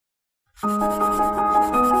Hello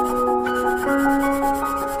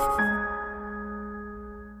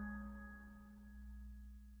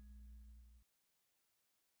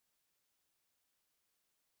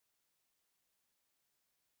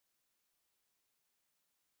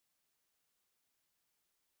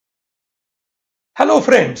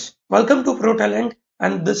friends, welcome to ProTalent,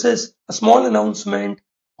 and this is a small announcement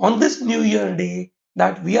on this New Year day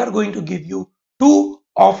that we are going to give you 2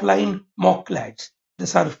 offline mock CLATs.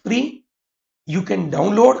 These are free, you can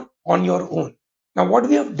download on your own. Now what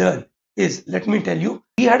we have done is, let me tell you,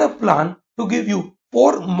 we had a plan to give you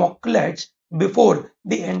 4 mock CLATs before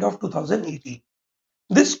the end of 2018.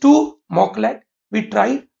 These 2 mock CLAT we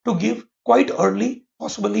tried to give quite early,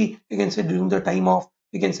 possibly you can say during the time of,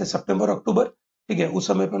 you can say September, October. ठीक है, उस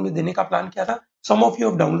समय पर मैं देने का plan किया था. Some of you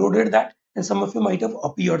have downloaded that and some of you might have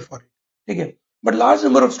appeared for it. ठीक है, but large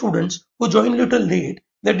number of students who joined little late,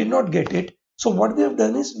 they did not get it. So what we have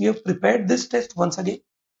done is we have prepared this test once again,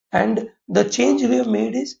 and the change we have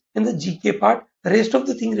made is in the GK part. The rest of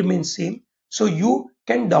the thing remains same. So you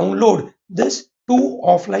can download this 2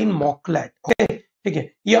 offline mock CLAT. Okay, ठीक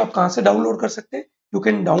है, ये आप कहां से download कर सकते हैं? You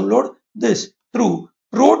can download this through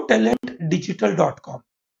ProTalentDigital.com.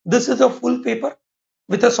 This is a full paper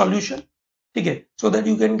with a solution, okay, so that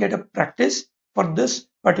you can get a practice for this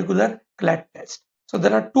particular CLAT test. So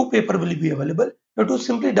there are 2 papers will be available. You have to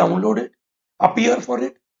simply download it, appear for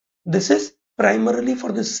it. This is primarily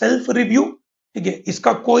for the self review. ठीक है,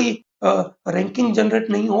 इसका कोई ranking generate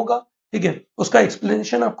नहीं होगा. ठीक है, उसका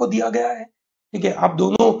explanation आपको दिया गया है. ठीक है, आप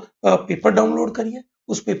दोनों पेपर डाउनलोड करिए,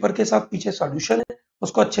 उस पेपर के साथ पीछे सॉल्यूशन है,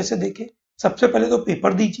 उसको अच्छे से देखें. सबसे पहले तो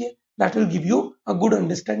पेपर दीजिए, that will give you a good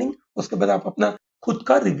understanding. उसके बाद आप अपना खुद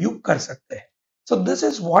का रिव्यू कर सकते हैं. So this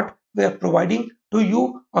is what we are providing to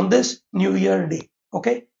you on this New Year day.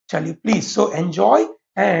 Okay, चलिए please, so enjoy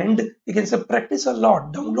and you can say practice a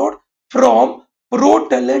lot. Download from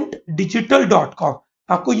ProTalentDigital.com.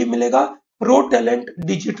 आपको ये मिलेगा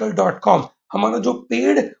ProTalentDigital.com. हमारा जो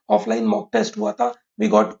पेड ऑफलाइन मॉक टेस्ट हुआ था, we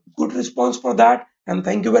got good response for that and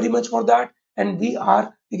thank you very much for that. And we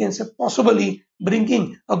are, you can say, possibly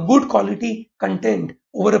bringing a good quality content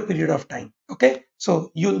over a period of time. Okay,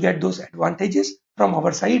 so you'll get those advantages from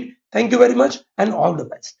our side. Thank you very much and all the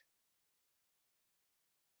best.